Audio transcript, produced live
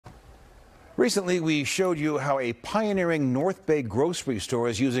Recently, we showed you how a pioneering North Bay grocery store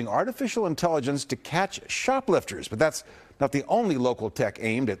is using artificial intelligence to catch shoplifters. But that's not the only local tech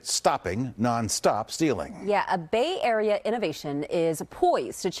aimed at stopping non-stop stealing. Yeah, a Bay Area innovation is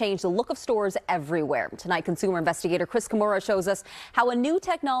poised to change the look of stores everywhere. Tonight, consumer investigator Chmura shows us how a new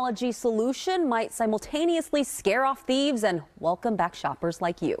technology solution might simultaneously scare off thieves and welcome back shoppers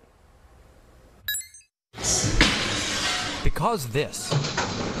like you. Because this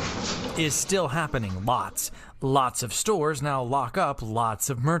is still happening. Lots of stores now lock up lots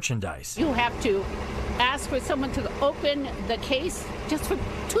of merchandise. You have to ask for someone to open the case just for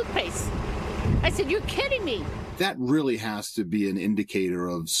toothpaste. I said, you're kidding me. That really has to be an indicator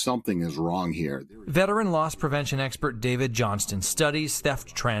of something is wrong here. Veteran loss prevention expert David Johnston studies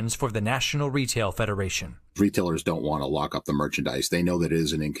theft trends for the National Retail Federation. Retailers don't want to lock up the merchandise. They know that it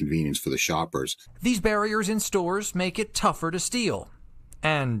is an inconvenience for the shoppers. These barriers in stores make it tougher to steal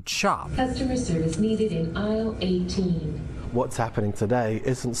and shop. Customer service needed in aisle 18. What's happening today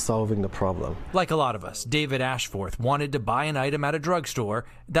isn't solving the problem. Like a lot of us, David Ashforth wanted to buy an item at a drugstore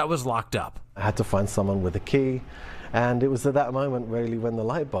that was locked up. I had to find someone with a key, and it was at that moment really when the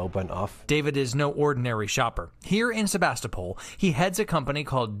light bulb went off. David is no ordinary shopper. Here in Sebastopol, he heads a company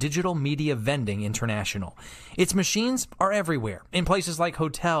called Digital Media Vending International. Its machines are everywhere, in places like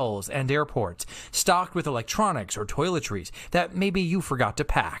hotels and airports, stocked with electronics or toiletries that maybe you forgot to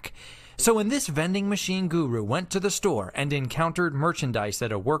pack. So when this vending machine guru went to the store and encountered merchandise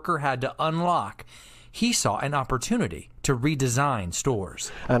that a worker had to unlock, he saw an opportunity to redesign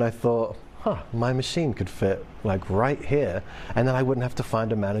stores. And I thought, my machine could fit like right here, and then I wouldn't have to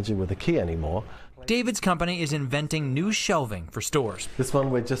find a manager with a key anymore. David's company is inventing new shelving for stores. This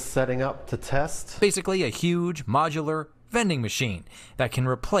one we're just setting up to test. Basically a huge modular vending machine that can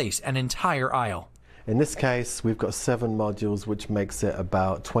replace an entire aisle. In this case, we've got 7 modules, which makes it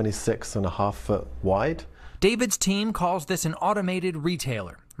about 26.5 foot wide. David's team calls this an automated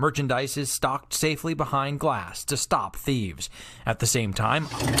retailer. Merchandise is stocked safely behind glass to stop thieves. At the same time,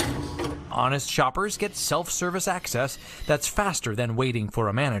 honest shoppers get self-service access that's faster than waiting for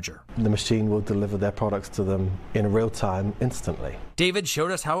a manager. The machine will deliver their products to them in real time, instantly. David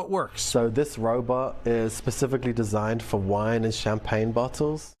showed us how it works. So this robot is specifically designed for wine and champagne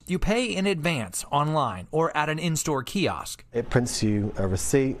bottles. You pay in advance online or at an in-store kiosk. It prints you a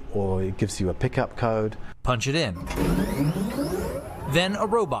receipt or it gives you a pickup code. Punch it in. Then a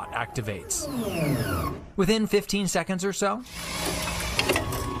robot activates. Within 15 seconds or so,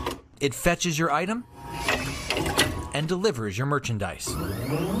 it fetches your item and delivers your merchandise.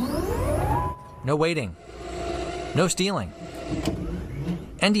 No waiting. No stealing.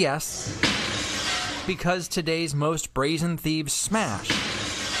 And yes, because today's most brazen thieves smash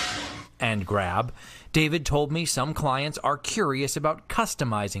and grab, David told me some clients are curious about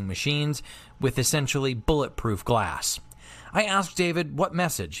customizing machines with essentially bulletproof glass. I asked David what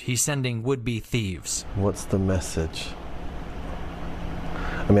message he's sending would-be thieves. What's the message?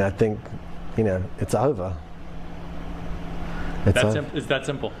 I mean, I think, it's over. It's that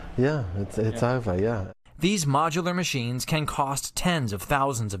simple. Yeah, it's over, yeah. These modular machines can cost tens of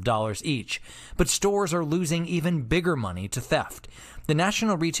thousands of dollars each, but stores are losing even bigger money to theft. The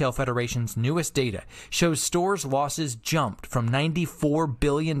National Retail Federation's newest data shows stores' losses jumped from $94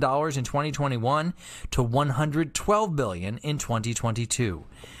 billion in 2021 to $112 billion in 2022.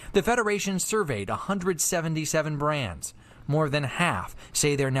 The Federation surveyed 177 brands. More than half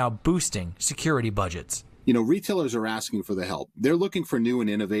say they're now boosting security budgets. Retailers are asking for the help. They're looking for new and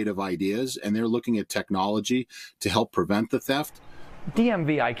innovative ideas, and they're looking at technology to help prevent the theft.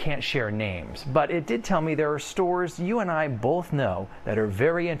 DMV, I can't share names, but it did tell me there are stores you and I both know that are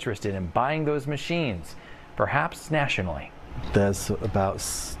very interested in buying those machines, perhaps nationally. There's about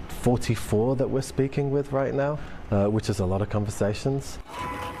 44 that we're speaking with right now, which is a lot of conversations.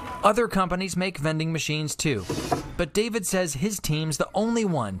 Other companies make vending machines too, but David says his team's the only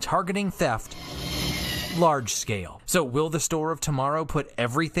one targeting theft large scale. So will the store of tomorrow put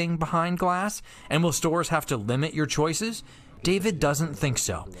everything behind glass? And will stores have to limit your choices? David doesn't think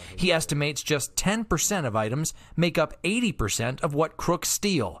so. He estimates just 10% of items make up 80% of what crooks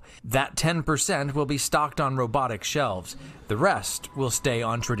steal. That 10% will be stocked on robotic shelves. The rest will stay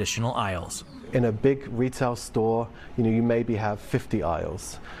on traditional aisles. In a big retail store, you maybe have 50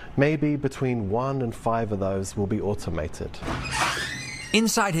 aisles. Maybe between 1 and 5 of those will be automated.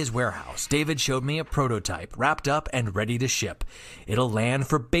 Inside his warehouse, David showed me a prototype wrapped up and ready to ship. It'll land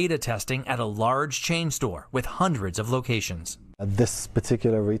for beta testing at a large chain store with hundreds of locations. This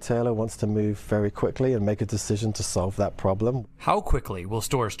particular retailer wants to move very quickly and make a decision to solve that problem. How quickly will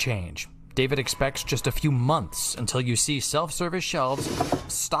stores change? David expects just a few months until you see self-service shelves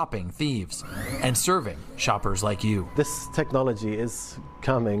stopping thieves and serving shoppers like you. This technology is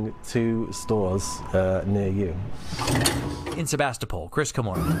coming to stores near you. In Sebastopol, Chris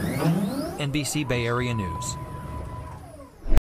Chmura, NBC Bay Area News.